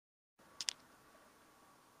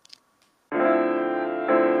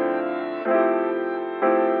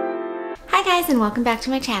Hi guys, and welcome back to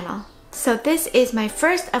my channel. So this is my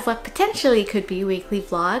first of what potentially could be weekly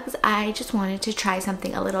vlogs. I just wanted to try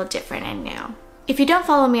something a little different and new. If you don't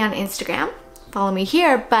follow me on Instagram, follow me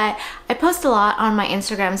here, but I post a lot on my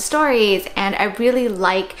Instagram stories and I really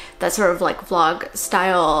like that sort of like vlog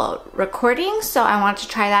style recording, so I want to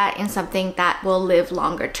try that in something that will live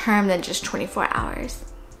longer term than just 24 hours.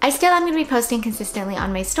 I still am going to be posting consistently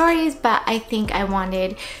on my stories, but I think I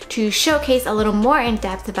wanted to showcase a little more in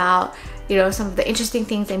depth about, you know, some of the interesting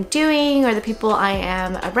things I'm doing or the people I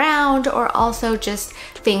am around, or also just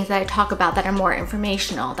things that I talk about that are more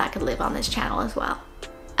informational that could live on this channel as well.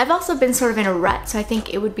 I've also been sort of in a rut, so I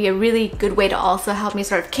think it would be a really good way to also help me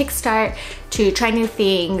sort of kickstart to try new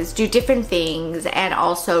things, do different things, and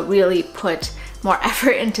also really put more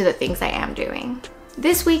effort into the things I am doing.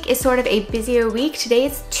 This week is sort of a busier week. Today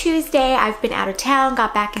is Tuesday. I've been out of town,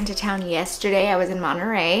 got back into town yesterday. I was in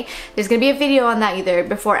Monterey. There's gonna be a video on that either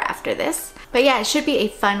before or after this. But yeah, it should be a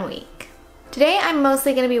fun week. Today I'm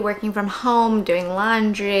mostly gonna be working from home, doing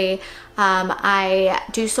laundry. I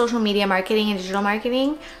do social media marketing and digital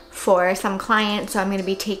marketing for some clients, so I'm gonna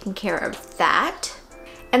be taking care of that.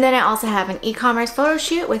 And then I also have an e-commerce photo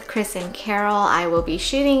shoot with Chris and Carol. I will be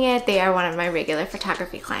shooting it. They are one of my regular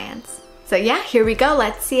photography clients. So yeah, here we go.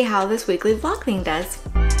 Let's see how this weekly vlog thing does.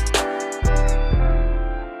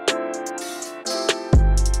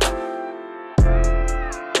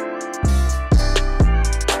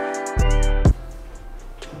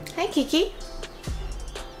 Hi, Kiki.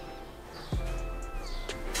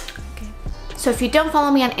 So if you don't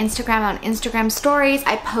follow me on Instagram stories,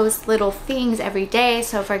 I post little things every day.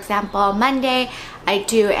 So for example, Monday, I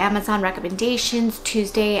do Amazon recommendations.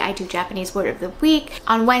 Tuesday, I do Japanese word of the week.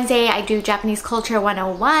 On Wednesday, I do Japanese culture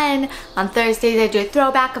 101. On Thursdays, I do a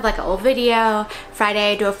throwback of like an old video.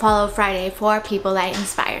 Friday, I do a follow Friday for people that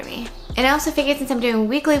inspire me. And I also figured since I'm doing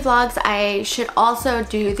weekly vlogs, I should also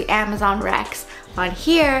do the Amazon recs on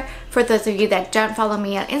here for those of you that don't follow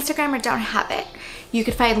me on Instagram or don't have it. You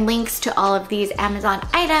can find links to all of these Amazon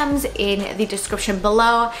items in the description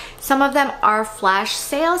below. Some of them are flash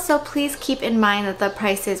sales, so please keep in mind that the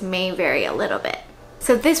prices may vary a little bit.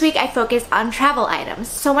 So this week I focused on travel items.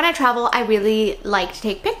 So when I travel, I really like to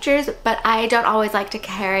take pictures, but I don't always like to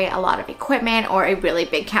carry a lot of equipment or a really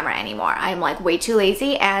big camera anymore. I'm like way too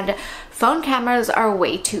lazy, and phone cameras are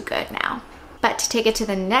way too good now. But to take it to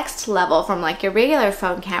the next level from like your regular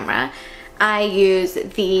phone camera, I use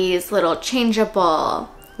these little changeable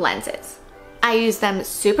lenses. I use them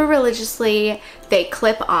super religiously. They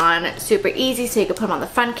clip on super easy, so you can put them on the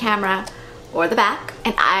front camera or the back.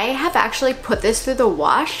 And I have actually put this through the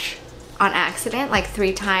wash on accident like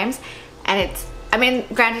 3 times, and it's, I mean,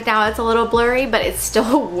 granted now it's a little blurry, but it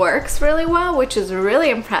still works really well, which is really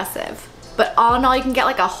impressive. But all in all, you can get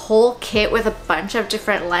like a whole kit with a bunch of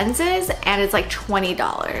different lenses, and it's like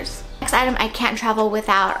 $20. Next item I can't travel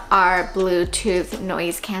without are Bluetooth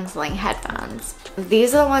noise canceling headphones.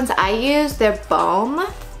 These are the ones I use. They're Boom,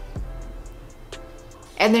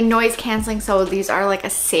 and they're noise canceling, so these are like a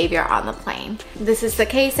savior on the plane. This is the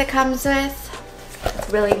case it comes with. It's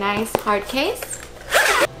a really nice hard case.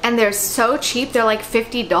 And they're so cheap. They're like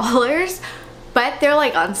 $50, but they're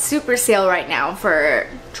like on super sale right now for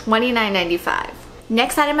 $29.95.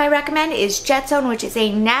 Next item I recommend is Jetzone, which is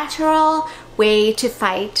a natural way to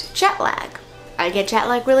fight jet lag. I get jet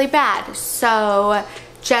lag really bad, so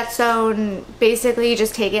Jetzone, basically you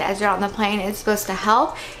just take it as you're on the plane. It's supposed to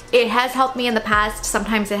help. It has helped me in the past.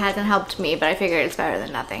 Sometimes it hasn't helped me, but I figured it's better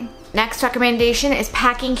than nothing. Next recommendation is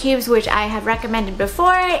packing cubes, which I have recommended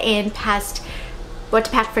before in past what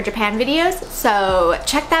to pack for Japan videos, so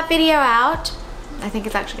check that video out. I think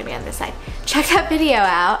it's actually gonna be on this side. Check that video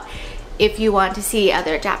out if you want to see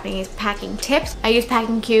other Japanese packing tips. I use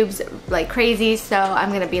packing cubes like crazy, so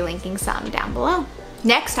I'm gonna be linking some down below.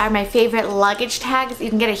 Next are my favorite luggage tags. You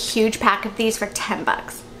can get a huge pack of these for 10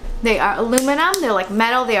 bucks. They are aluminum, they're like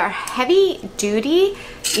metal, they are heavy duty.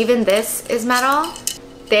 Even this is metal.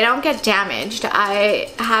 They don't get damaged.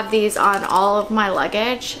 I have these on all of my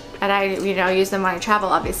luggage, and I, you know, use them when I travel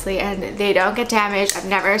obviously, and they don't get damaged. I've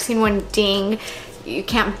never seen one ding. You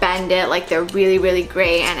can't bend it. Like, they're really, really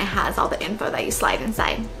great, and it has all the info that you slide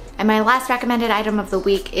inside. And my last recommended item of the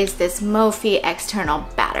week is this Mophie external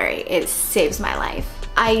battery. It saves my life.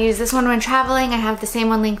 I use this one when traveling. I have the same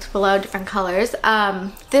one linked below, different colors.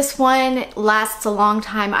 This one lasts a long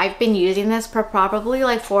time. I've been using this for probably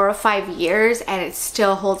like 4 or 5 years, and it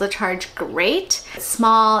still holds a charge great. It's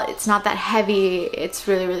small, it's not that heavy. It's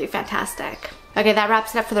really, really fantastic. Okay, that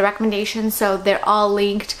wraps it up for the recommendations, so they're all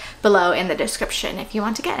linked below in the description if you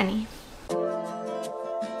want to get any.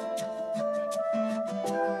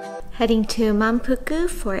 Heading to Manpuku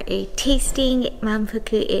for a tasting.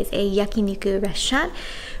 Manpuku is a Yakiniku restaurant,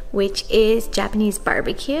 which is Japanese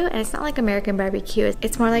barbecue, and it's not like American barbecue.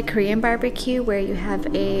 It's more like Korean barbecue where you have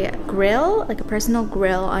a grill, like a personal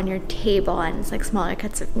grill on your table, and it's like smaller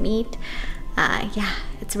cuts of meat. Yeah,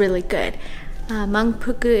 it's really good.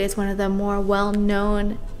 Manpuku is one of the more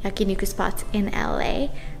well-known yakiniku spots in LA,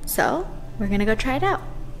 so we're gonna go try it out.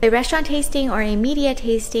 A restaurant tasting or a media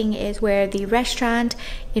tasting is where the restaurant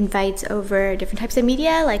invites over different types of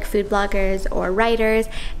media like food bloggers or writers,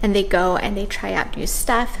 and they go and they try out new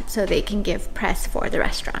stuff so they can give press for the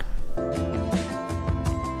restaurant.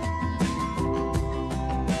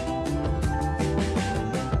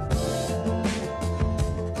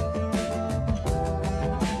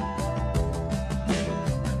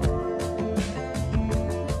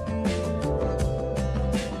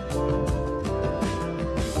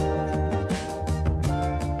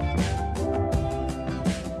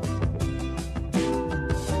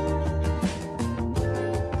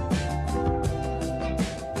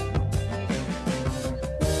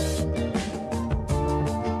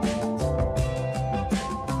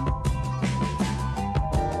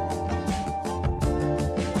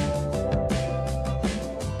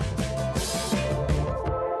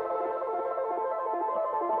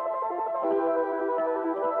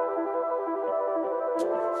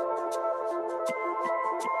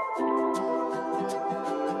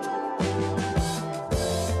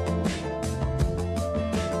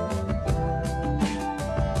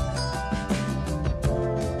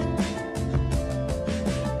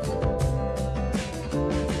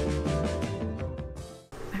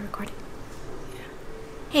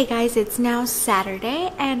 Hey guys, it's now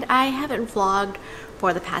Saturday and I haven't vlogged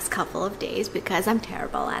for the past couple of days because I'm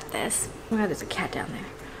terrible at this. Oh my god, there's a cat down there.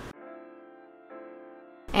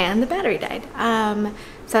 And the battery died.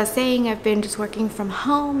 So I was saying I've been just working from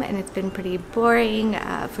home and it's been pretty boring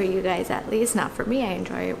for you guys at least, not for me. I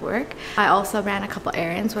enjoy work. I also ran a couple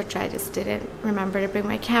errands, which I just didn't remember to bring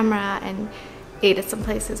my camera, and ate at some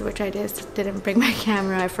places which I just didn't bring my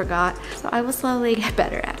camera, I forgot. So I will slowly get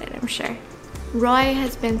better at it, I'm sure. Roy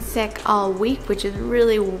has been sick all week, which is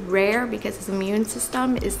really rare because his immune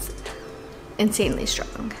system is insanely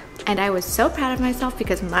strong. And I was so proud of myself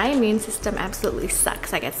because my immune system absolutely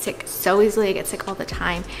sucks. I get sick so easily, I get sick all the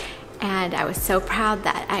time. And I was so proud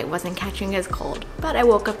that I wasn't catching his cold. But I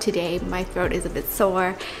woke up today, my throat is a bit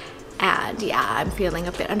sore. And yeah, I'm feeling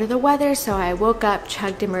a bit under the weather. So I woke up,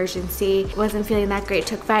 chugged Emergency, wasn't feeling that great,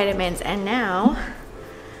 took vitamins. And now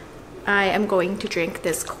I am going to drink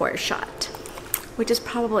this core shot, which is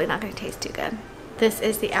probably not going to taste too good. This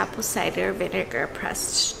is the apple cider vinegar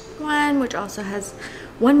pressed one, which also has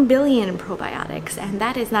 1 billion probiotics, and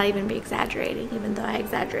that is not even me exaggerating, even though I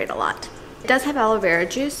exaggerate a lot. It does have aloe vera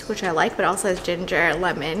juice, which I like, but also has ginger,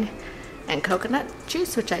 lemon, and coconut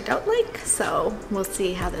juice, which I don't like, so we'll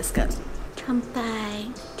see how this goes.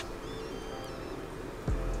 Kanpai.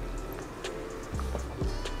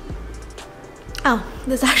 Oh,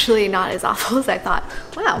 this is actually not as awful as I thought.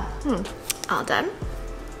 Wow, all done.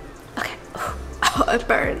 Okay, oh, it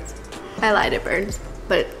burns. I lied, it burns,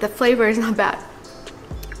 but the flavor is not bad.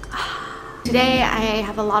 Today I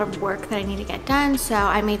have a lot of work that I need to get done, so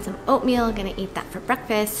I made some oatmeal, gonna eat that for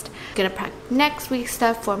breakfast. Gonna prep next week's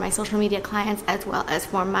stuff for my social media clients as well as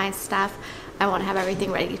for my stuff. I want to have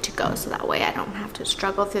everything ready to go so that way I don't have to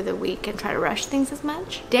struggle through the week and try to rush things as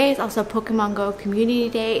much. Today is also Pokemon Go Community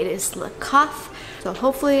Day. It is Lakey, so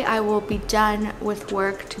hopefully I will be done with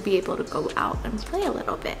work to be able to go out and play a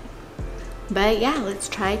little bit. But yeah, let's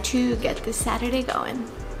try to get this Saturday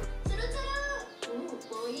going.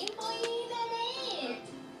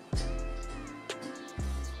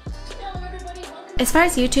 As far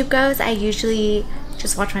as YouTube goes, I usually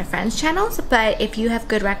just watch my friends' channels, but if you have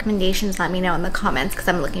good recommendations, let me know in the comments because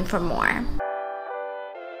I'm looking for more.